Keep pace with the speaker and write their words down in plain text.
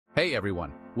Hey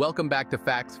everyone, welcome back to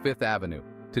Facts Fifth Avenue.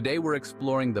 Today we're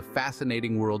exploring the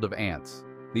fascinating world of ants.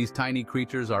 These tiny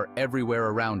creatures are everywhere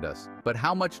around us, but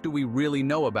how much do we really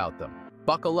know about them?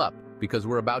 Buckle up, because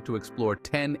we're about to explore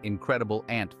 10 incredible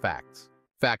ant facts.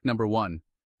 Fact number 1.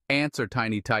 Ants are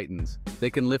tiny titans.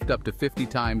 They can lift up to 50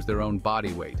 times their own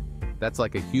body weight. That's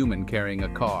like a human carrying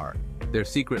a car. Their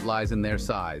secret lies in their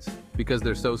size. Because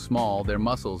they're so small, their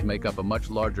muscles make up a much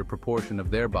larger proportion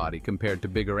of their body compared to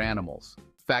bigger animals.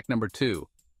 Fact number 2.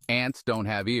 Ants don't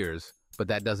have ears, but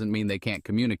that doesn't mean they can't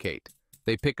communicate.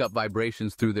 They pick up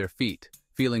vibrations through their feet,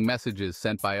 feeling messages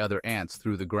sent by other ants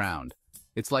through the ground.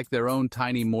 It's like their own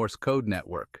tiny Morse code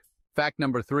network. Fact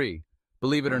number 3.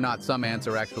 Believe it or not, some ants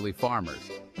are actually farmers.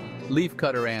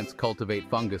 Leafcutter ants cultivate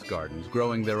fungus gardens,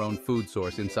 growing their own food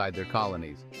source inside their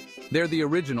colonies. They're the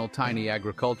original tiny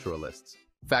agriculturalists.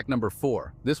 Fact number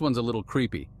 4. This one's a little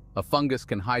creepy. A fungus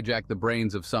can hijack the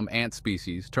brains of some ant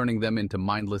species, turning them into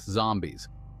mindless zombies.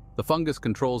 The fungus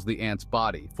controls the ant's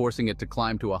body, forcing it to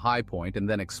climb to a high point and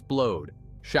then explode,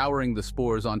 showering the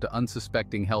spores onto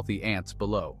unsuspecting healthy ants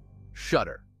below.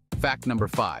 Shudder. Fact number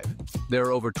 5. There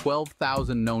are over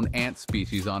 12,000 known ant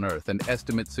species on Earth, and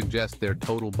estimates suggest their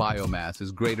total biomass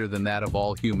is greater than that of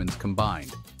all humans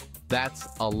combined. That's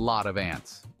a lot of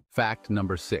ants. Fact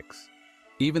number 6.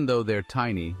 Even though they're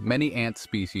tiny, many ant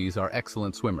species are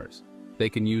excellent swimmers. They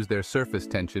can use their surface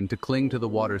tension to cling to the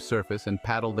water's surface and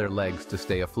paddle their legs to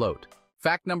stay afloat.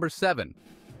 Fact number 7.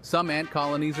 Some ant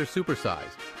colonies are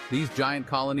supersized. These giant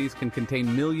colonies can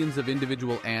contain millions of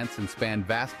individual ants and span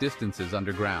vast distances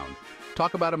underground.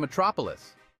 Talk about a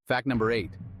metropolis. Fact number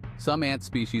 8. Some ant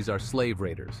species are slave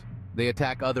raiders. They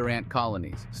attack other ant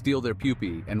colonies, steal their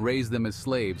pupae, and raise them as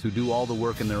slaves who do all the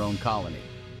work in their own colony.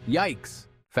 Yikes!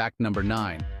 Fact number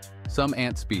 9. Some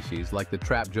ant species, like the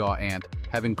trapjaw ant,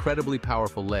 have incredibly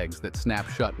powerful legs that snap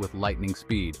shut with lightning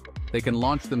speed. They can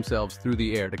launch themselves through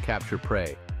the air to capture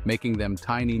prey, making them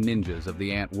tiny ninjas of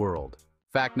the ant world.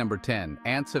 Fact number 10.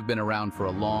 Ants have been around for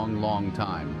a long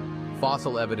time.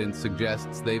 Fossil evidence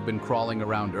suggests they've been crawling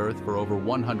around Earth for over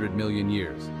 100 million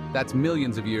years. That's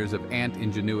millions of years of ant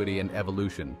ingenuity and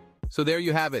evolution. So there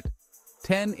you have it.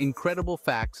 10 incredible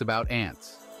facts about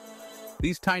ants.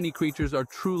 These tiny creatures are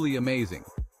truly amazing,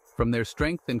 from their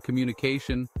strength and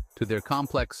communication to their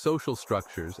complex social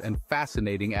structures and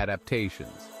fascinating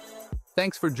adaptations.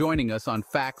 Thanks for joining us on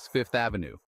Facts Fifth Avenue.